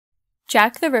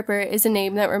Jack the Ripper is a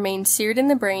name that remains seared in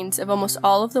the brains of almost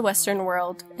all of the Western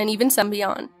world, and even some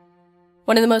beyond.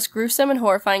 One of the most gruesome and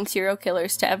horrifying serial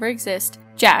killers to ever exist,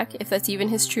 Jack, if that's even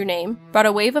his true name, brought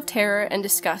a wave of terror and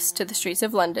disgust to the streets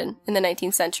of London in the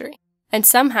 19th century. And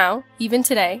somehow, even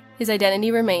today, his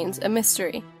identity remains a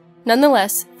mystery.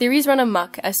 Nonetheless, theories run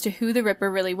amok as to who the Ripper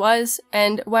really was,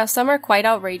 and while some are quite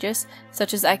outrageous,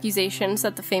 such as accusations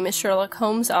that the famous Sherlock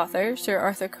Holmes author, Sir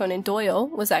Arthur Conan Doyle,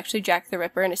 was actually Jack the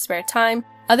Ripper in his spare time,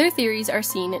 other theories are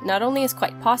seen not only as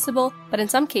quite possible, but in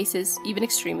some cases, even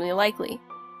extremely likely.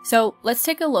 So, let's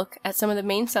take a look at some of the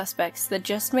main suspects that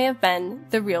just may have been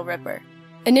the real Ripper.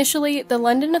 Initially, the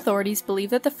London authorities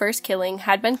believed that the first killing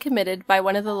had been committed by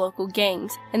one of the local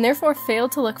gangs, and therefore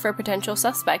failed to look for a potential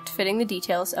suspect fitting the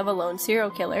details of a lone serial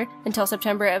killer until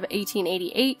September of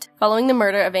 1888, following the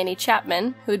murder of Annie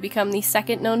Chapman, who would become the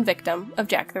second known victim of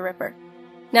Jack the Ripper.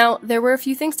 Now, there were a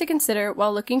few things to consider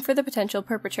while looking for the potential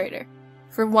perpetrator.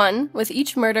 For one, with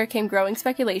each murder came growing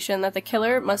speculation that the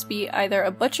killer must be either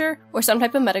a butcher or some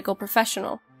type of medical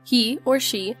professional. He, or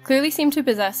she, clearly seemed to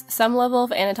possess some level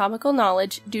of anatomical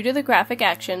knowledge due to the graphic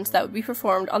actions that would be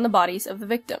performed on the bodies of the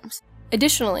victims.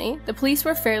 Additionally, the police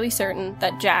were fairly certain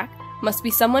that Jack must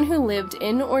be someone who lived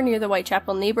in or near the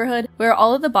Whitechapel neighborhood where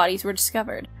all of the bodies were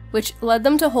discovered, which led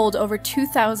them to hold over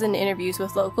 2,000 interviews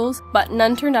with locals, but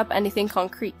none turned up anything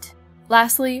concrete.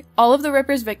 Lastly, all of the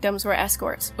Ripper's victims were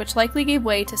escorts, which likely gave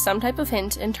way to some type of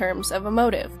hint in terms of a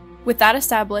motive. With that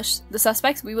established, the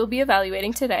suspects we will be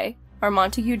evaluating today are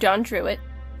Montague John Druitt,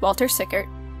 Walter Sickert,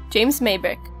 James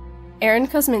Maybrick, Aaron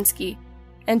Kosminski,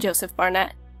 and Joseph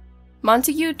Barnett.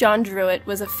 Montague John Druitt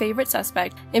was a favorite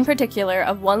suspect, in particular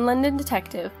of one London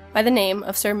detective by the name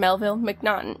of Sir Melville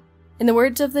Macnaghten. In the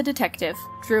words of the detective,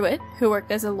 Druitt, who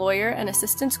worked as a lawyer and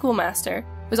assistant schoolmaster,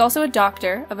 was also a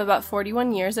doctor of about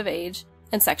 41 years of age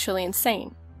and sexually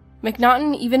insane.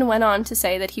 Macnaghten even went on to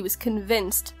say that he was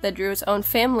convinced that Druitt's own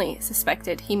family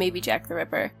suspected he may be Jack the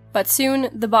Ripper. But soon,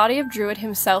 the body of Druitt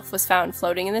himself was found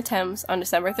floating in the Thames on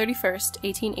December 31st,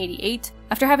 1888,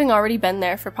 after having already been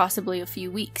there for possibly a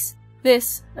few weeks.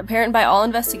 This, apparent by all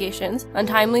investigations,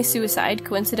 untimely suicide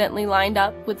coincidentally lined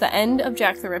up with the end of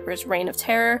Jack the Ripper's reign of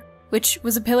terror, which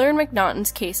was a pillar in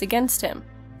Macnaghten's case against him.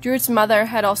 Druitt's mother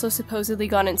had also supposedly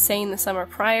gone insane the summer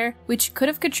prior, which could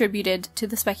have contributed to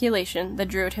the speculation that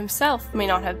Druitt himself may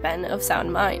not have been of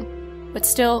sound mind. But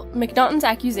still, Macnaghten's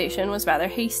accusation was rather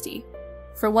hasty.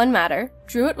 For one matter,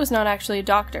 Druitt was not actually a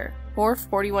doctor, or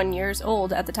 41 years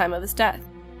old at the time of his death.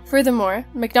 Furthermore,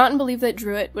 Macnaghten believed that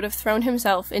Druitt would have thrown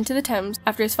himself into the Thames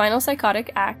after his final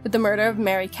psychotic act with the murder of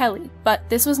Mary Kelly, but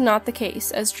this was not the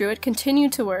case, as Druitt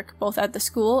continued to work both at the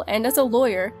school and as a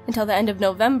lawyer until the end of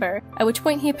November, at which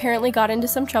point he apparently got into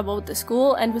some trouble with the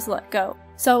school and was let go.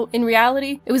 So, in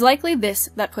reality, it was likely this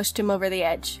that pushed him over the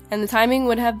edge, and the timing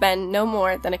would have been no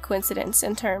more than a coincidence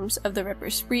in terms of the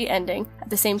Ripper's spree ending at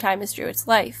the same time as Druitt's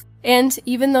life. And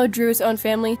even though Druitt's own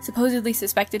family supposedly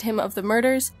suspected him of the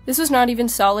murders, this was not even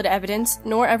solid evidence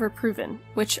nor ever proven,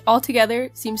 which altogether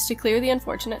seems to clear the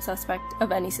unfortunate suspect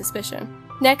of any suspicion.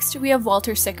 Next, we have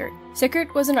Walter Sickert.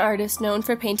 Sickert was an artist known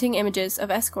for painting images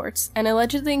of escorts, and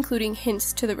allegedly including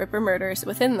hints to the Ripper murders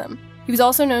within them. He was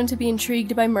also known to be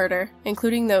intrigued by murder,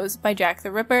 including those by Jack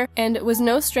the Ripper, and was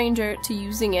no stranger to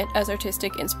using it as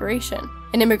artistic inspiration.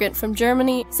 An immigrant from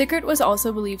Germany, Sickert was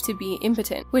also believed to be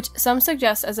impotent, which some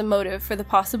suggest as a motive for the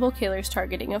possible killer's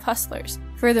targeting of hustlers.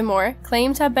 Furthermore,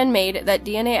 claims have been made that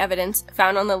DNA evidence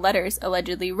found on the letters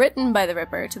allegedly written by the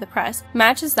Ripper to the press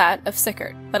matches that of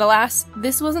Sickert, but alas,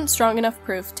 this wasn't strong enough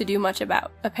proof to do much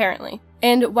about, apparently.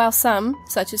 And while some,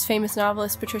 such as famous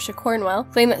novelist Patricia Cornwell,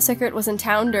 claim that Sickert was in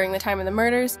town during the time of the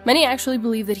murders, many actually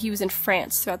believe that he was in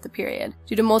France throughout the period,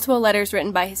 due to multiple letters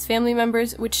written by his family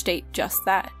members which state just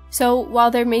that. So, while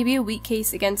there may be a weak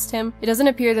case against him, it doesn't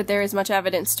appear that there is much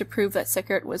evidence to prove that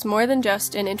Sickert was more than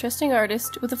just an interesting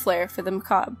artist with a flair for the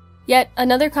macabre. Yet,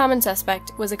 another common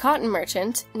suspect was a cotton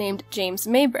merchant named James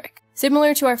Maybrick.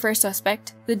 Similar to our first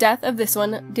suspect, the death of this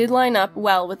one did line up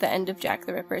well with the end of Jack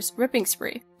the Ripper's ripping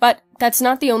spree. But that's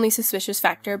not the only suspicious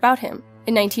factor about him.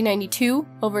 In 1992,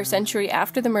 over a century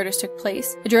after the murders took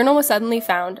place, a journal was suddenly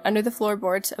found under the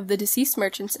floorboards of the deceased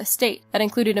merchant's estate that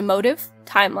included a motive,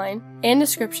 timeline, and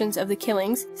descriptions of the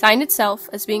killings, signed itself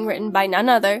as being written by none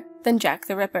other than Jack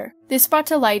the Ripper. This brought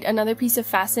to light another piece of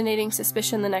fascinating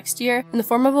suspicion the next year in the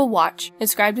form of a watch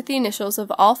inscribed with the initials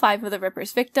of all 5 of the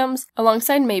Ripper's victims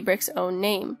alongside Maybrick's own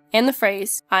name, and the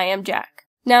phrase, "I am Jack."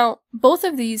 Now, both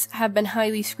of these have been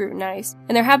highly scrutinized,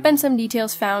 and there have been some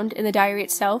details found in the diary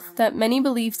itself that many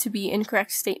believe to be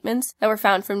incorrect statements that were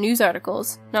found from news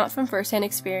articles, not from first-hand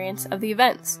experience of the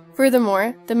events.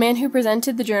 Furthermore, the man who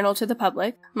presented the journal to the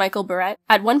public, Michael Barrett,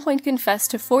 at one point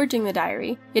confessed to forging the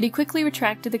diary, yet he quickly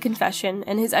retracted the confession,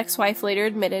 and his ex-wife later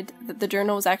admitted that the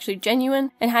journal was actually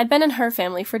genuine and had been in her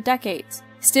family for decades.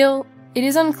 Still, it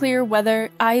is unclear whether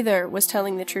either was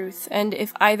telling the truth, and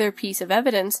if either piece of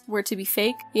evidence were to be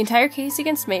fake, the entire case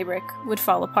against Maybrick would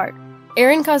fall apart.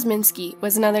 Aaron Kosminski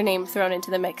was another name thrown into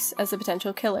the mix as a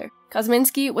potential killer.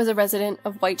 Kosminski was a resident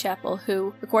of Whitechapel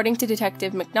who, according to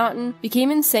Detective McNaughton, became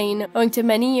insane owing to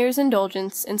many years'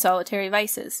 indulgence in solitary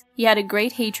vices. He had a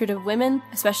great hatred of women,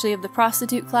 especially of the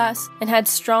prostitute class, and had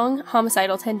strong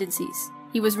homicidal tendencies.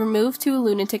 He was removed to a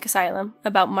lunatic asylum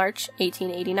about March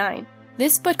 1889.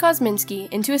 This put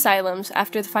Kosminski into asylums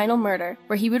after the final murder,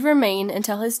 where he would remain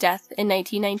until his death in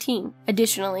 1919.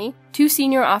 Additionally, 2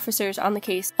 senior officers on the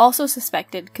case also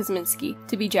suspected Kosminski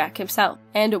to be Jack himself.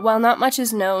 And while not much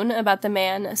is known about the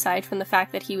man aside from the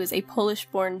fact that he was a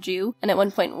Polish-born Jew and at one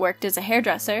point worked as a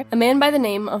hairdresser, a man by the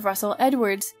name of Russell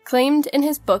Edwards claimed in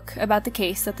his book about the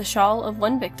case that the shawl of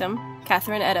one victim,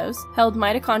 Catherine Eddowes, held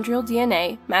mitochondrial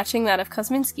DNA matching that of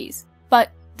Kosminski's.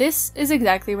 But this is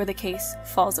exactly where the case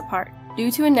falls apart.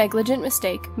 Due to a negligent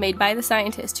mistake made by the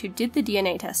scientist who did the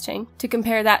DNA testing to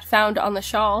compare that found on the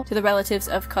shawl to the relatives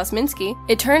of Kosminski,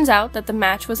 it turns out that the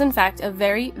match was in fact a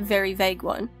very, very vague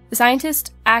one. The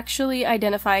scientist actually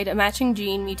identified a matching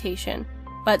gene mutation,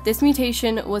 but this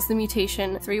mutation was the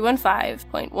mutation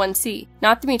 315.1c,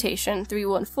 not the mutation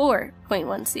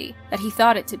 314.1c that he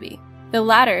thought it to be. The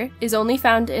latter is only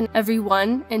found in every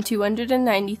 1 in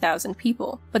 290,000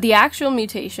 people, but the actual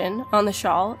mutation on the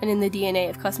shawl and in the DNA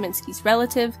of Kosminski's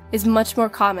relative is much more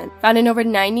common, found in over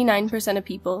 99% of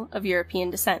people of European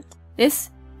descent.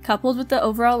 This, coupled with the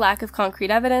overall lack of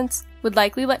concrete evidence, would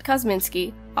likely let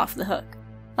Kosminski off the hook.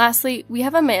 Lastly, we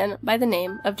have a man by the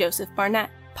name of Joseph Barnett.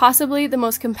 Possibly the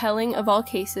most compelling of all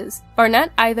cases,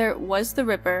 Barnett either was the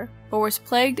Ripper or was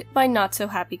plagued by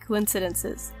not-so-happy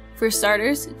coincidences. For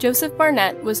starters, Joseph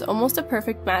Barnett was almost a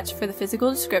perfect match for the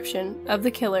physical description of the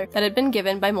killer that had been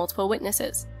given by multiple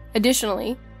witnesses.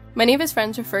 Additionally, many of his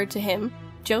friends referred to him,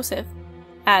 Joseph,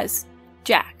 as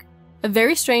Jack. A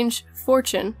very strange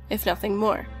fortune, if nothing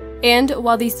more. And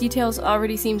while these details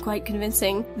already seem quite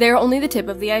convincing, they are only the tip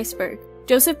of the iceberg.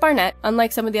 Joseph Barnett,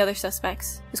 unlike some of the other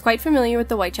suspects, was quite familiar with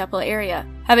the Whitechapel area,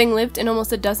 having lived in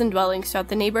almost a dozen dwellings throughout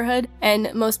the neighborhood,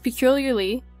 and most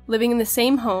peculiarly, living in the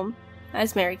same home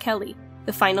as Mary Kelly,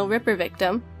 the final Ripper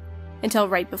victim, until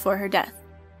right before her death.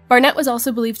 Barnett was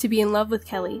also believed to be in love with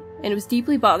Kelly, and was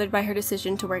deeply bothered by her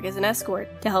decision to work as an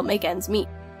escort to help make ends meet.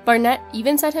 Barnett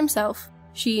even said himself,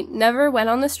 "She never went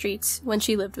on the streets when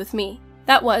she lived with me."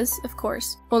 That was, of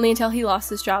course, only until he lost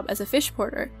his job as a fish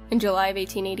porter in July of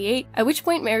 1888, at which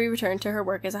point Mary returned to her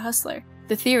work as a hustler.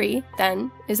 The theory,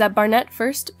 then, is that Barnett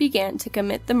first began to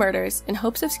commit the murders in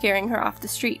hopes of scaring her off the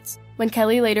streets. When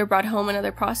Kelly later brought home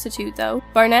another prostitute, though,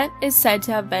 Barnett is said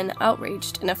to have been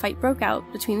outraged and a fight broke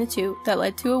out between the two that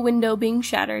led to a window being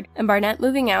shattered and Barnett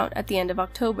moving out at the end of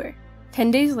October.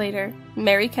 10 days later,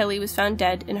 Mary Kelly was found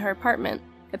dead in her apartment,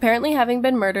 apparently having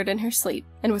been murdered in her sleep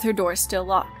and with her door still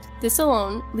locked. This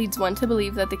alone leads one to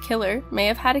believe that the killer may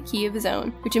have had a key of his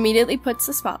own, which immediately puts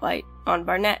the spotlight on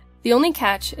Barnett. The only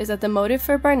catch is that the motive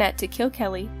for Barnett to kill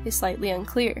Kelly is slightly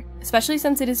unclear, especially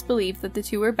since it is believed that the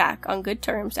two were back on good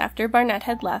terms after Barnett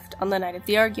had left on the night of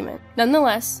the argument.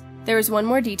 Nonetheless, there is one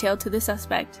more detail to the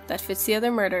suspect that fits the other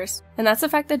murders, and that's the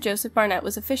fact that Joseph Barnett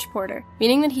was a fish porter,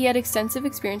 meaning that he had extensive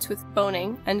experience with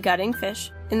boning and gutting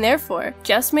fish, and therefore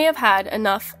just may have had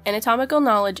enough anatomical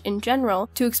knowledge in general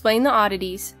to explain the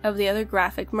oddities of the other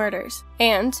graphic murders.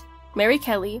 And Mary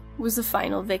Kelly was the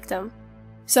final victim.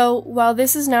 So, while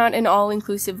this is not an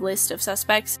all-inclusive list of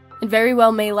suspects, and very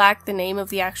well may lack the name of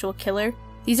the actual killer,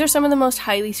 these are some of the most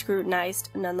highly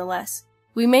scrutinized nonetheless.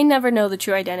 We may never know the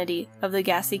true identity of the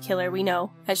ghastly killer we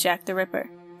know as Jack the Ripper,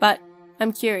 but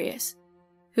I'm curious.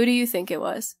 Who do you think it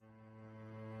was?